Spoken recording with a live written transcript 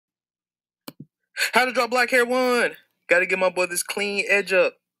How to draw black hair 1. Gotta give my boy this clean edge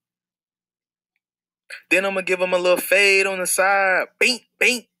up. Then I'm gonna give him a little fade on the side. Bink,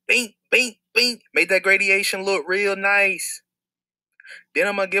 bink, bink, bink, bink. Make that gradation look real nice. Then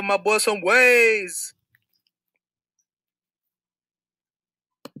I'm gonna give my boy some waves.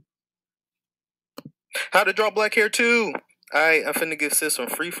 How to draw black hair 2. Alright, I'm finna give sis some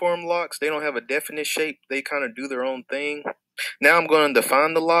freeform locks. They don't have a definite shape. They kind of do their own thing. Now I'm going to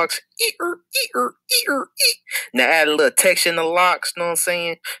define the locks. Now add a little texture in the locks, know what I'm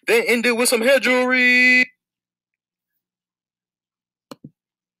saying? Then end it with some hair jewelry.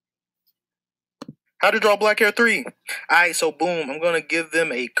 How to draw black hair 3. Alright, so boom, I'm going to give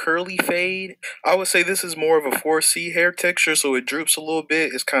them a curly fade. I would say this is more of a 4C hair texture, so it droops a little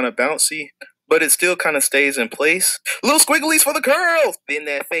bit. It's kind of bouncy, but it still kind of stays in place. Little squigglies for the curls. Then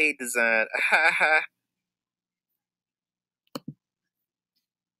that fade design.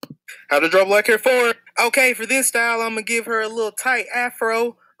 How to draw black hair 4. Okay, for this style, I'm going to give her a little tight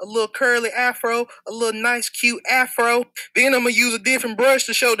afro, a little curly afro, a little nice cute afro. Then I'm going to use a different brush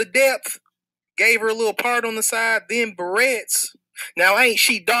to show the depth. Gave her a little part on the side, then barrettes. Now ain't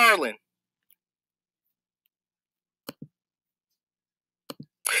she darling?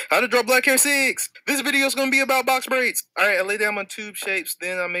 How to draw black hair 6. This video is going to be about box braids. Alright, I lay down my tube shapes.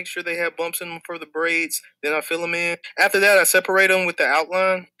 Then I make sure they have bumps in them for the braids. Then I fill them in. After that, I separate them with the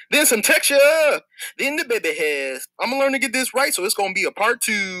outline. Then some texture. Then the baby hairs. I'm going to learn to get this right, so it's going to be a part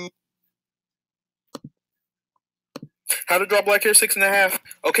 2. How to draw black hair 6.5.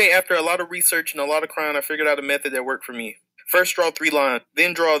 Okay, after a lot of research and a lot of crying, I figured out a method that worked for me. First, draw 3 lines.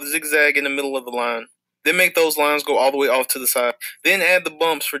 Then draw the zigzag in the middle of the line. Then make those lines go all the way off to the side. Then add the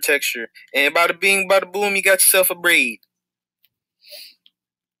bumps for texture. And bada bing, bada boom, you got yourself a braid.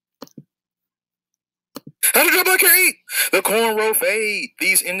 How to draw black hair 8. The cornrow fade.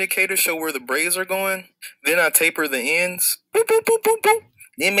 These indicators show where the braids are going. Then I taper the ends. Boop, boop, boop, boop, boop.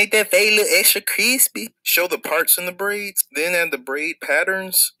 Then make that fade look extra crispy. Show the parts in the braids. Then add the braid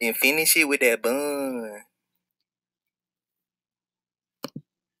patterns. And finish it with that bun.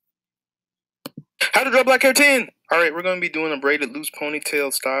 How to draw black hair 10. Alright, we're going to be doing a braided loose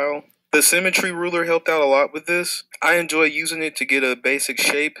ponytail style. The symmetry ruler helped out a lot with this. I enjoy using it to get a basic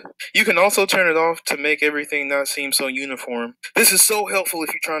shape. You can also turn it off to make everything not seem so uniform. This is so helpful if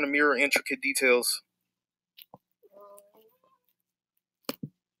you're trying to mirror intricate details.